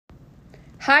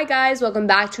Hi guys, welcome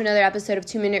back to another episode of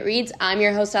 2 Minute Reads. I'm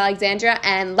your host Alexandra,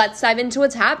 and let's dive into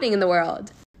what's happening in the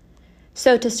world.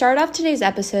 So to start off today's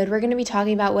episode, we're going to be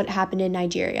talking about what happened in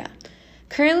Nigeria.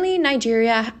 Currently,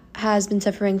 Nigeria has been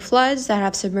suffering floods that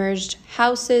have submerged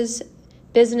houses,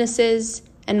 businesses,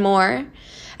 and more.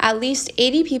 At least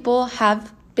 80 people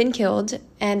have been killed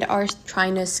and are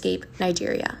trying to escape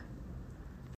Nigeria.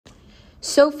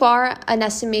 So far, an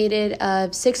estimated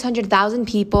of 600,000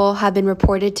 people have been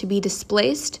reported to be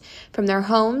displaced from their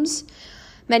homes.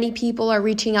 Many people are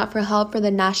reaching out for help for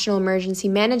the National Emergency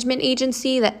Management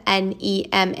Agency, the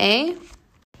NEMA.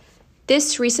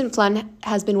 This recent flood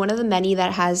has been one of the many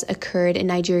that has occurred in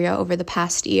Nigeria over the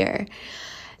past year.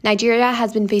 Nigeria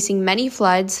has been facing many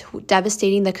floods,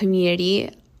 devastating the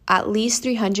community. At least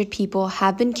 300 people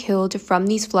have been killed from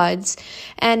these floods,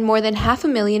 and more than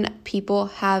 500,000 people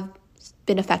have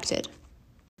been affected.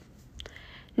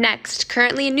 Next,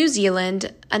 currently in New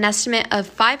Zealand, an estimate of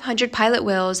 500 pilot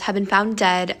whales have been found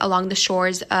dead along the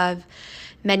shores of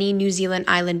many New Zealand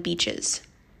island beaches.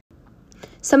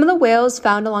 Some of the whales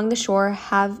found along the shore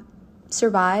have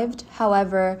survived.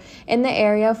 However, in the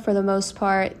area, for the most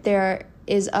part, there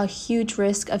is a huge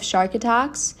risk of shark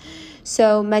attacks.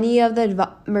 So many of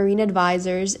the marine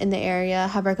advisors in the area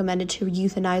have recommended to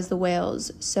euthanize the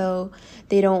whales so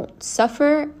they don't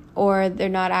suffer or they're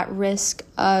not at risk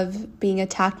of being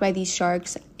attacked by these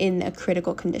sharks in a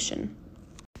critical condition.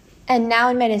 And now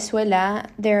in Venezuela,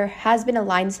 there has been a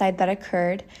landslide that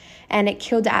occurred, and it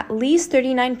killed at least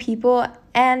 39 people,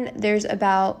 and there's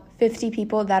about 50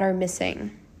 people that are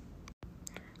missing.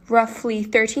 Roughly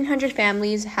 1,300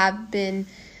 families have been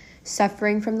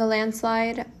suffering from the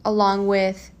landslide, along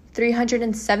with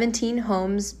 317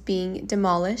 homes being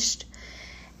demolished,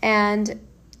 and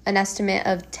an estimate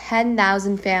of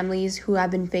 10,000 families who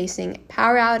have been facing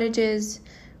power outages,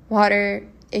 water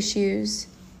issues,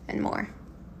 and more.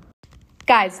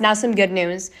 Guys, now some good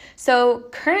news. So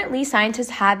currently, scientists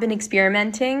have been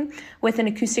experimenting with an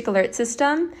acoustic alert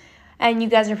system, and you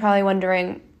guys are probably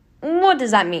wondering, what does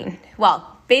that mean?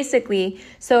 Well, basically,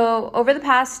 so over the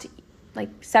past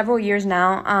several years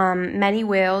now, many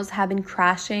whales have been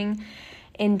crashing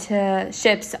into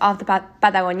ships off the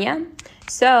Patagonia.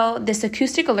 So this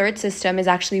acoustic alert system is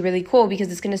actually really cool because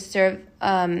it's going to serve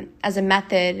as a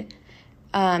method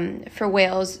for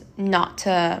whales not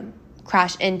to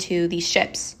crash into these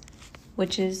ships,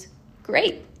 which is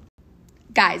great.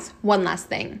 Guys, one last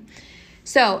thing.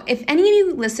 So if any of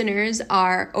you listeners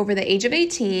are over the age of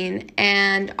 18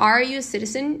 and are you a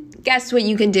citizen, guess what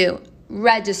you can do?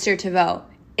 Register to vote.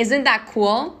 Isn't that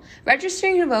cool?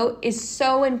 Registering to vote is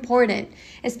so important,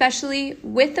 especially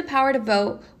with the power to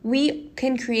vote, we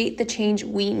can create the change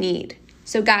we need.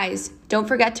 So guys, don't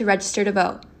forget to register to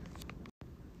vote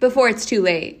before it's too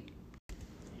late.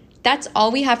 That's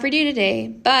all we have for you today,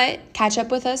 but catch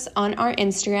up with us on our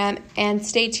Instagram and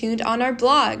stay tuned on our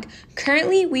blog.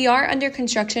 Currently, we are under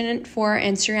construction for our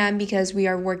Instagram because we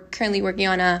are currently working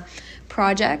on a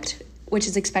project which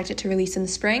is expected to release in the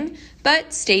spring,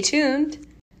 but stay tuned.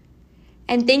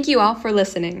 And thank you all for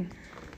listening.